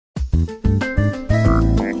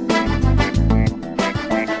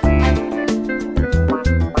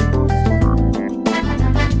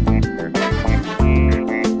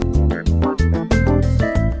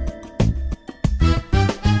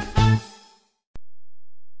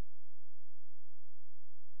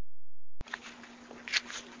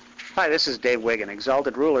Hi, this is Dave Wiggin,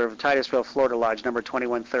 Exalted Ruler of Titusville, Florida Lodge number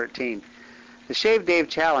 2113. The Shave Dave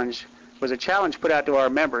Challenge was a challenge put out to our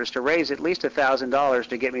members to raise at least $1,000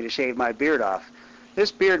 to get me to shave my beard off.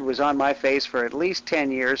 This beard was on my face for at least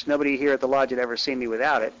 10 years. Nobody here at the Lodge had ever seen me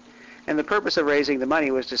without it. And the purpose of raising the money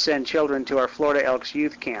was to send children to our Florida Elks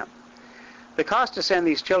Youth Camp. The cost to send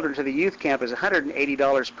these children to the youth camp is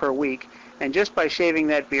 $180 per week, and just by shaving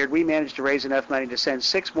that beard, we managed to raise enough money to send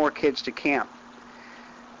 6 more kids to camp.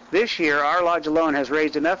 This year, our lodge alone has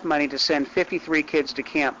raised enough money to send 53 kids to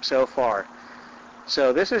camp so far.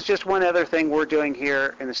 So this is just one other thing we're doing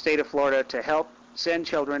here in the state of Florida to help send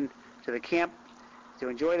children to the camp to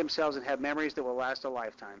enjoy themselves and have memories that will last a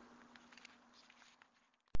lifetime.